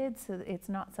open-ended, so it's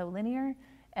not so linear,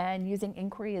 and using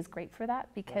inquiry is great for that,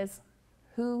 because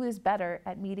who is better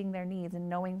at meeting their needs and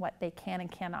knowing what they can and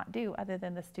cannot do other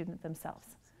than the student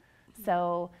themselves?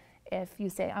 So if you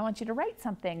say, I want you to write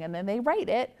something, and then they write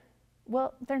it,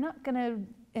 well, they're not going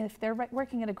to, if they're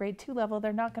working at a grade 2 level,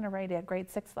 they're not going to write at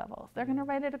grade 6 level. They're going to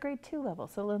write at a grade 2 level.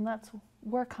 So then let's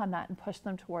work on that and push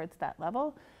them towards that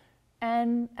level.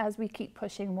 And as we keep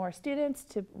pushing more students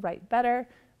to write better,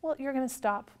 well, you're going to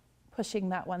stop pushing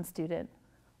that one student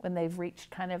when they've reached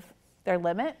kind of their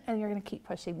limit, and you're going to keep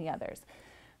pushing the others.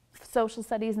 Social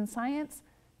studies and science,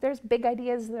 there's big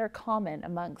ideas that are common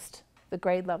amongst the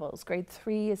grade levels. Grade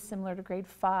 3 is similar to grade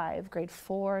 5. Grade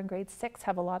 4 and grade 6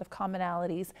 have a lot of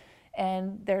commonalities.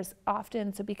 And there's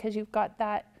often, so because you've got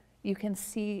that, you can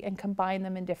see and combine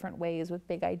them in different ways with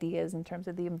big ideas in terms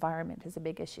of the environment is a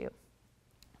big issue.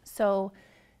 So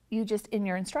you just, in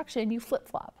your instruction, you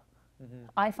flip-flop.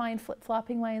 I find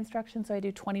flip-flopping my instruction, so I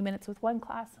do 20 minutes with one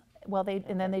class,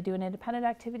 and then they do an independent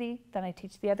activity, then I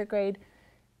teach the other grade,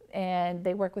 and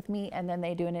they work with me, and then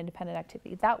they do an independent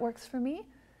activity. That works for me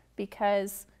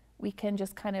because we can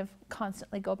just kind of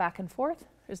constantly go back and forth.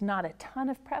 There's not a ton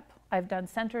of prep. I've done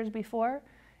centers before,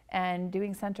 and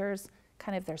doing centers,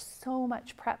 kind of there's so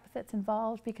much prep that's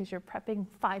involved because you're prepping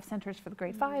 5 centers for the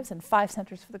grade 5s and 5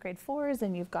 centers for the grade 4s,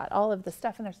 and you've got all of the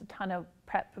stuff, and there's a ton of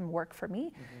prep and work for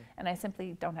me, and I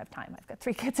simply don't have time. I've got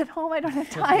 3 kids at home. I don't have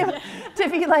time to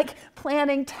be like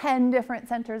planning 10 different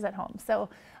centers at home. So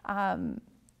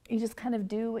you just kind of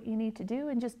do what you need to do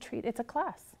and just treat it's a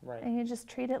class. And you just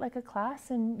treat it like a class,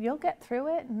 and you'll get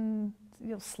through it, and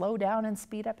slow down and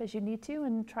speed up as you need to,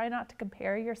 and try not to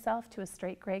compare yourself to a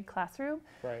straight grade classroom,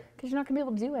 because you're not going to be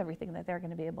able to do everything that they're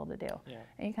going to be able to do.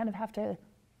 And you kind of have to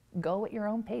go at your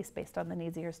own pace based on the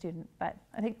needs of your student. But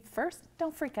I think first,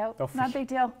 don't freak out. Not a big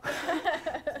deal.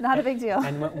 Not a big deal.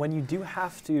 And when you do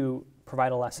have to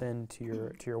provide a lesson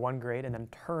to your one grade and then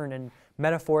turn and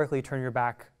metaphorically turn your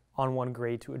back on one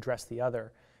grade to address the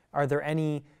other, are there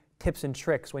any tips and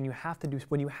tricks when you have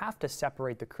to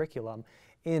separate the curriculum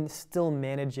in still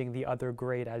managing the other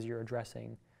grade as you're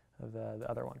addressing the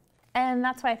other one? And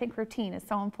that's why I think routine is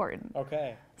so important.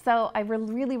 Okay. So I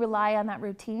really rely on that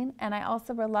routine, and I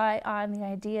also rely on the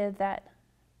idea that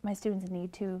my students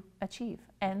need to achieve,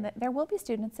 and that there will be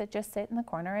students that just sit in the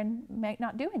corner and might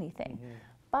not do anything.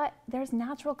 But there's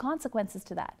natural consequences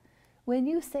to that. When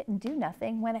you sit and do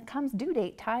nothing, when it comes due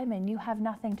date time and you have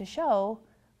nothing to show,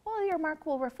 well, your mark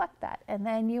will reflect that. And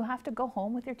then you have to go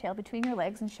home with your tail between your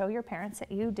legs and show your parents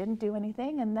that you didn't do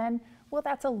anything. And then, well,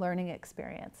 that's a learning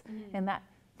experience. And that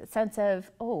sense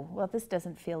of, oh, well, this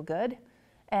doesn't feel good.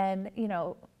 And,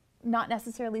 not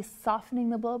necessarily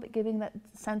softening the blow, but giving that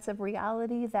sense of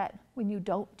reality that when you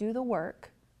don't do the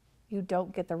work, you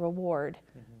don't get the reward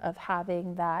of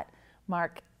having that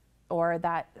mark or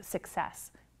that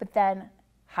success. But then,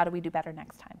 how do we do better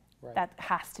next time? That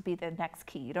has to be the next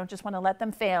key. You don't just want to let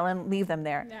them fail and leave them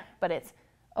there. But it's,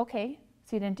 okay,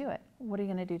 so you didn't do it. What are you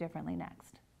going to do differently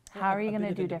next? How are you going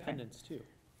to do different? Too.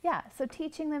 Yeah, so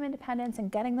teaching them independence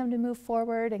and getting them to move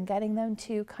forward and getting them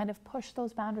to kind of push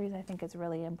those boundaries, I think, is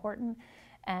really important.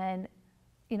 And,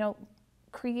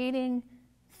 creating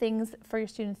things for your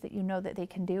students that you know that they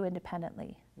can do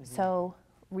independently. So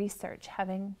research,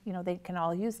 having, they can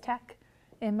all use tech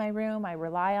in my room. I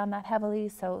rely on that heavily.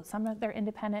 So some of their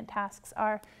independent tasks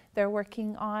are they're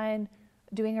working on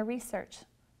doing a research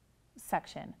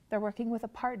section. They're working with a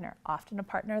partner, often a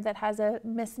partner that has a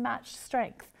mismatched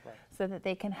strength, so that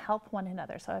they can help one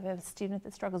another. So if I have a student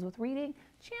that struggles with reading,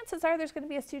 chances are there's going to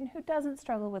be a student who doesn't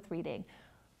struggle with reading.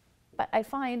 But I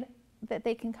find that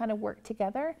they can kind of work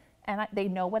together, and they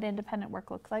know what independent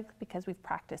work looks like because we've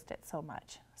practiced it so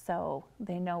much. So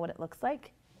they know what it looks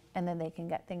like, and then they can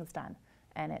get things done.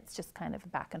 And it's just kind of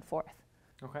back and forth.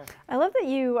 Okay. I love that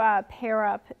you pair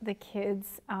up the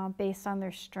kids based on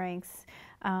their strengths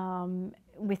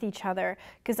with each other.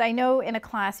 Because I know in a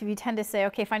class, if you tend to say,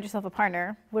 okay, find yourself a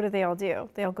partner, what do? They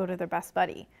all go to their best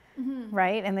buddy,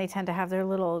 right? And they tend to have their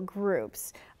little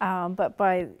groups. But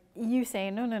by you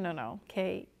saying, no,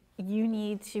 okay, you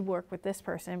need to work with this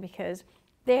person because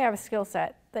they have a skill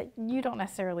set that you don't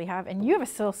necessarily have, and you have a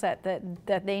skill set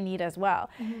that they need as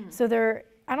well. So they're,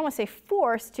 I don't want to say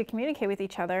forced to communicate with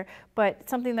each other, but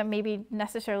something that maybe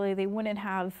necessarily they wouldn't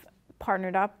have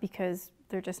partnered up because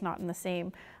they're just not in the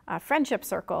same friendship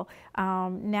circle.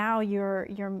 Now you're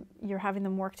having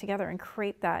them work together and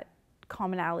create that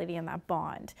commonality and that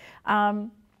bond.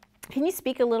 Can you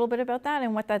speak a little bit about that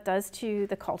and what that does to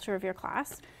the culture of your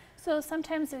class? So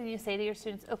sometimes when you say to your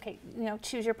students, okay,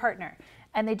 choose your partner,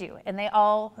 and they do, and they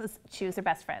all choose their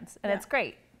best friends, and it's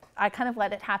great. I kind of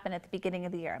let it happen at the beginning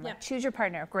of the year. I'm like, choose your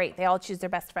partner. Great. They all choose their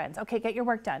best friends. Okay, get your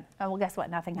work done. Oh, well, guess what?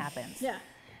 Nothing happens.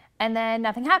 And then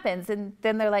nothing happens. And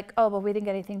then they're like, oh, well, we didn't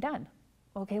get anything done.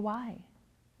 Okay, why?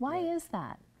 Why is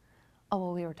that? Oh,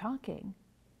 well, we were talking.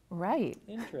 Right.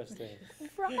 Interesting.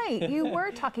 Right. You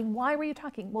were talking. Why were you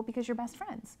talking? Well, because you're best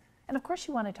friends. And of course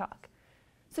you want to talk.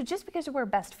 So just because we're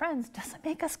best friends doesn't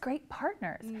make us great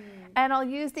partners. And I'll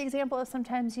use the example of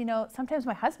sometimes, sometimes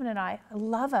my husband and I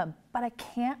love him, but I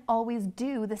can't always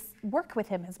do this work with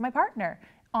him as my partner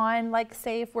on, like,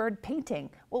 say if we're painting.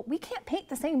 Well, we can't paint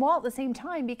the same wall at the same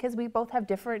time because we both have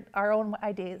our own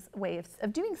ideas, ways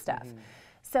of doing stuff.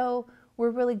 So we're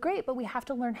really great, but we have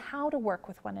to learn how to work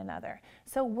with one another.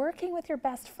 So working with your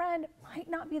best friend might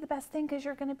not be the best thing because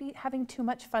you're going to be having too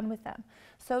much fun with them.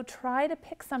 So try to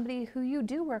pick somebody who you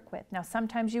do work with. Now,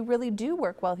 sometimes you really do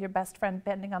work well with your best friend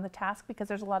depending on the task because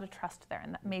there's a lot of trust there,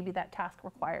 and maybe that task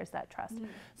requires that trust.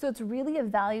 So it's really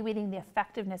evaluating the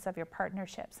effectiveness of your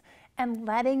partnerships and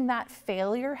letting that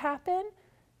failure happen.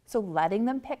 So letting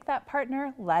them pick that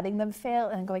partner, letting them fail,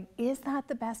 and going, is that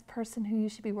the best person who you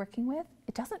should be working with?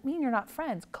 It doesn't mean you're not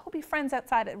friends. Go be friends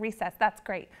outside at recess, that's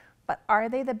great. But are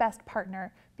they the best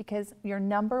partner? Because your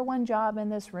number one job in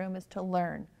this room is to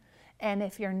learn. And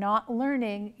if you're not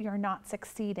learning, you're not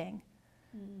succeeding.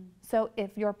 So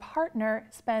if your partner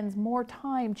spends more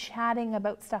time chatting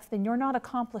about stuff, then you're not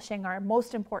accomplishing our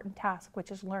most important task,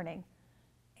 which is learning.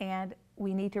 And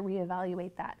we need to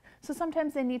reevaluate that. So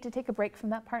sometimes they need to take a break from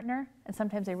that partner, and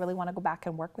sometimes they really want to go back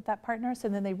and work with that partner. So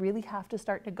then they really have to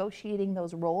start negotiating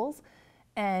those roles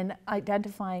and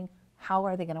identifying how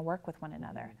are they going to work with one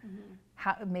another?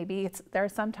 How, maybe there are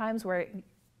some times where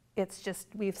it's just,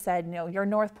 we've said, no, you're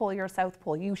North Pole, you're South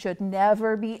Pole. You should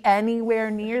never be anywhere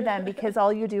near them because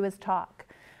all you do is talk.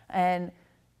 And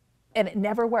it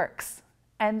never works.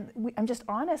 And I'm just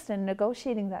honest in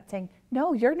negotiating that, saying,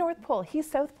 no, you're North Pole, he's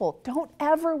South Pole. Don't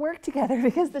ever work together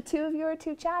because the two of you are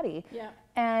too chatty. Yeah.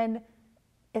 And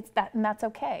that's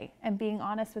okay. And being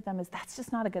honest with them is, that's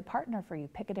just not a good partner for you.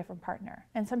 Pick a different partner.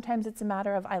 And sometimes it's a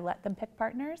matter of, I let them pick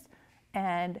partners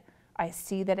and I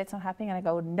see that it's not happening and I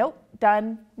go, nope,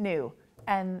 done, new.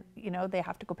 And they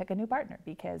have to go pick a new partner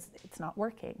because it's not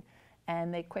working.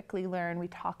 And they quickly learn, we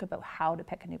talk about how to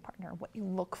pick a new partner, what you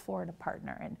look for in a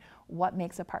partner and what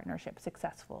makes a partnership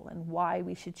successful and why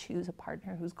we should choose a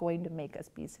partner who's going to make us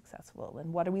be successful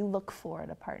and what do we look for in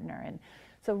a partner. And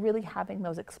so really having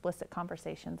those explicit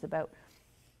conversations about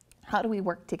how do we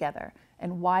work together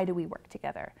and why do we work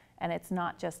together. And it's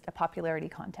not just a popularity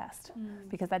contest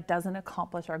because that doesn't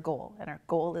accomplish our goal, and our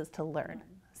goal is to learn.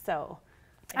 So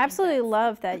I absolutely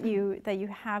love that you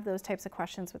have those types of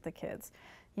questions with the kids.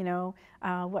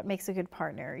 What makes a good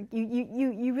partner?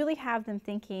 You really have them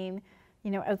thinking,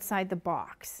 outside the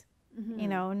box.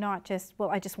 Not just, well,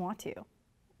 I just want to.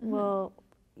 Well,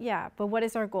 yeah, but what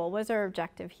is our goal? What is our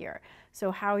objective here?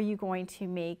 So how are you going to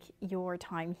make your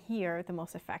time here the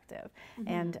most effective?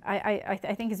 And I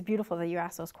think it's beautiful that you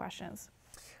ask those questions.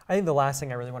 I think the last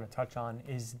thing I really want to touch on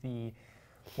is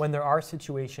when there are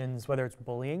situations, whether it's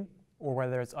bullying or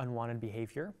whether it's unwanted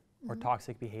behavior or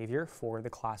toxic behavior for the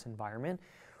class environment,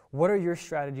 what are your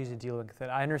strategies to deal with it?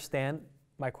 I understand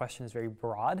my question is very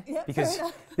broad because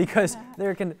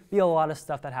there can be a lot of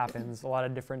stuff that happens, a lot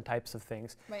of different types of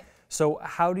things. Right. So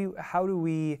how do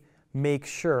we make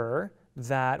sure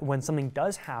that when something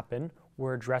does happen,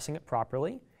 we're addressing it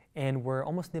properly and we're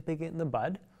almost nipping it in the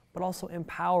bud, but also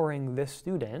empowering this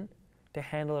student to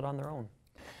handle it on their own?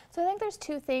 So I think there's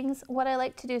two things. What I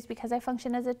like to do is, because I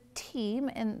function as a team,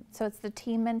 and so it's the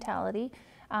team mentality,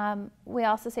 we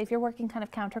also say if you're working kind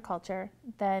of counterculture,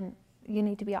 then you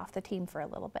need to be off the team for a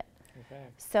little bit. Okay.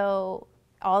 So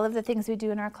all of the things we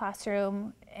do in our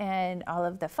classroom and all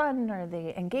of the fun or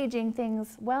the engaging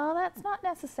things, well, that's not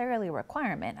necessarily a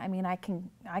requirement. I mean, I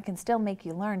can still make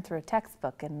you learn through a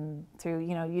textbook and through,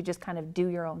 you just kind of do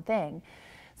your own thing.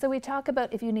 So we talk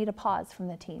about if you need a pause from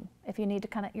the team, if you need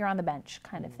to you're on the bench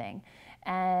kind of thing.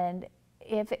 And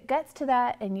if it gets to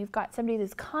that and you've got somebody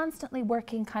that's constantly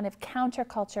working kind of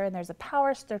counterculture and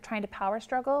they're trying to power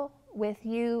struggle with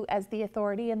you as the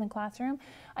authority in the classroom,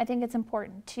 I think it's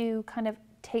important to kind of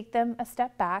take them a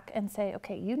step back and say,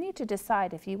 okay, you need to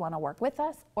decide if you want to work with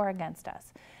us or against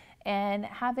us. And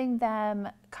having them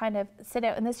kind of sit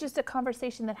out, and this is just a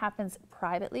conversation that happens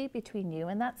privately between you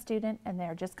and that student, and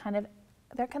they're going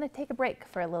to take a break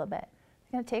for a little bit.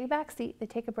 They're going to take a back seat, they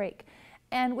take a break.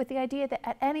 And with the idea that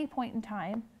at any point in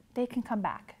time, they can come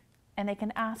back and they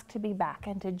can ask to be back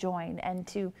and to join and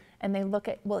they look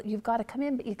at, well, you've got to come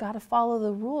in, but you've got to follow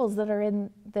the rules that are in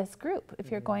this group if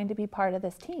you're going to be part of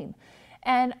this team.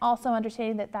 And also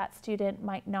understanding that that student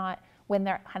might not, when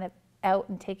they're kind of out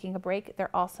and taking a break,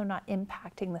 they're also not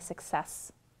impacting the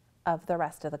success of the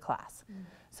rest of the class.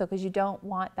 So, because you don't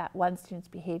want that one student's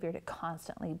behavior to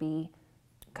constantly be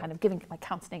kind of giving, like,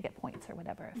 counseling to get points or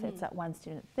whatever. If it's that one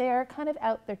student, they're kind of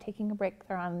out, they're taking a break,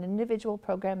 they're on an individual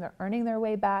program, they're earning their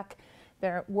way back,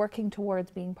 they're working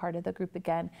towards being part of the group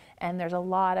again, and there's a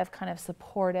lot of kind of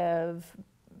supportive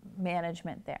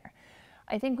management there.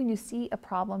 I think when you see a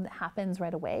problem that happens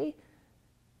right away,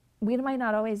 we might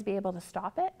not always be able to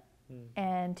stop it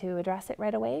and to address it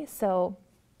right away. So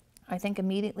I think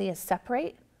immediately is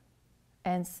separate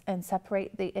and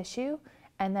separate the issue,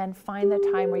 and then find the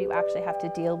time where you actually have to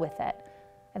deal with it.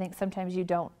 I think sometimes you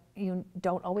don't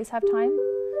always have time.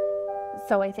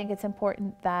 So I think it's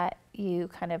important that you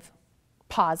kind of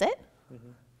pause it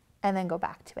and then go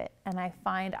back to it. And I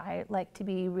find I like to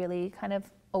be really kind of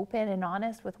open and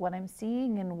honest with what I'm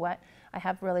seeing, and what I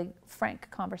have really frank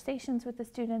conversations with the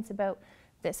students about.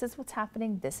 This is what's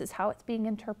happening, this is how it's being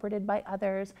interpreted by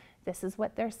others, this is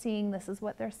what they're seeing, this is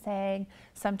what they're saying.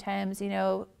 Sometimes,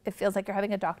 it feels like you're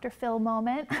having a Dr. Phil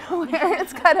moment where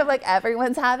it's kind of like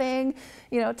everyone's having,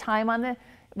 time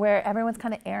where everyone's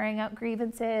kind of airing out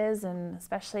grievances, and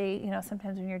especially,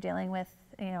 sometimes when you're dealing with,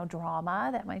 drama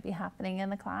that might be happening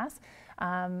in the class.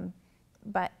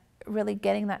 But really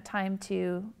getting that time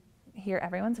to hear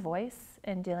everyone's voice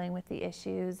and dealing with the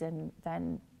issues, and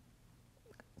then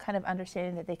kind of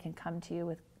understanding that they can come to you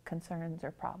with concerns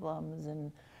or problems,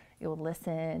 and you'll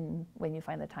listen when you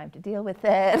find the time to deal with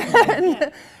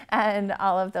it, and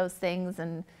all of those things.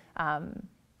 And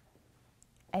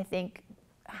I think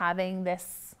having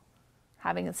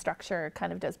having a structure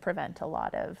kind of does prevent a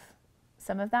lot of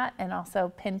some of that, and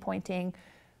also pinpointing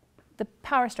the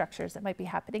power structures that might be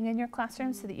happening in your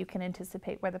classroom so that you can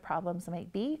anticipate where the problems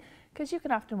might be, because you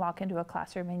can often walk into a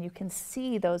classroom and you can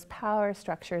see those power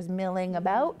structures milling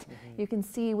about. You can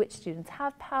see which students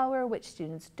have power, which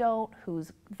students don't,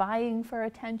 who's vying for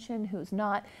attention, who's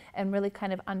not, and really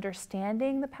kind of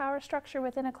understanding the power structure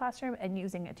within a classroom and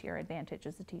using it to your advantage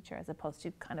as a teacher as opposed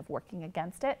to kind of working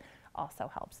against it also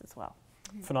helps as well.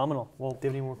 Phenomenal. Well, do you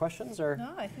have any more questions? Or?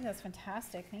 No, I think that's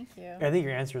fantastic. Thank you. I think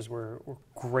your answers were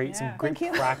great. Some great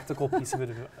practical piece of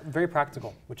it, very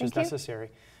practical, which is necessary.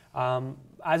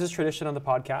 As is tradition on the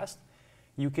podcast,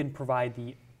 you can provide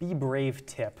the Be Brave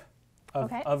tip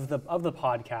of the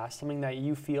podcast, something that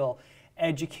you feel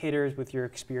educators with your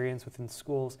experience within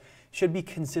schools should be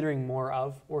considering more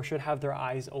of, or should have their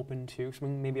eyes open to,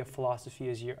 something maybe a philosophy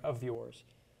of yours.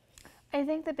 I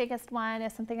think the biggest one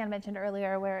is something I mentioned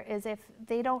earlier, where is if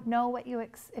they don't know what you,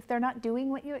 if they're not doing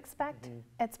what you expect,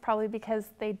 it's probably because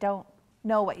they don't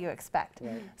know what you expect.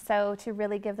 Right. So to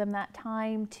really give them that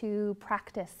time to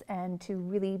practice and to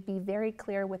really be very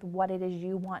clear with what it is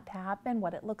you want to happen,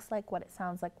 what it looks like, what it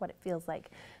sounds like, what it feels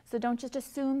like. So don't just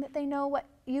assume that they know what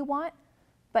you want,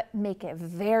 but make it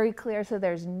very clear so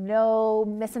there's no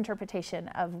misinterpretation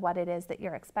of what it is that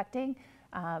you're expecting.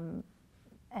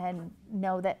 And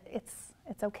know that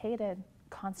it's okay to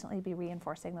constantly be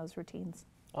reinforcing those routines.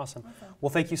 Awesome. Well,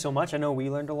 thank you so much. I know we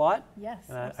learned a lot. Yes,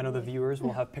 I know the viewers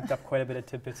will have picked up quite a bit of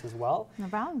tidbits as well. No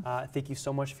problem. Thank you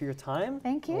so much for your time.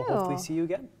 Thank you. We'll hopefully see you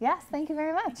again. Yes, thank you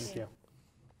very much. Thank you.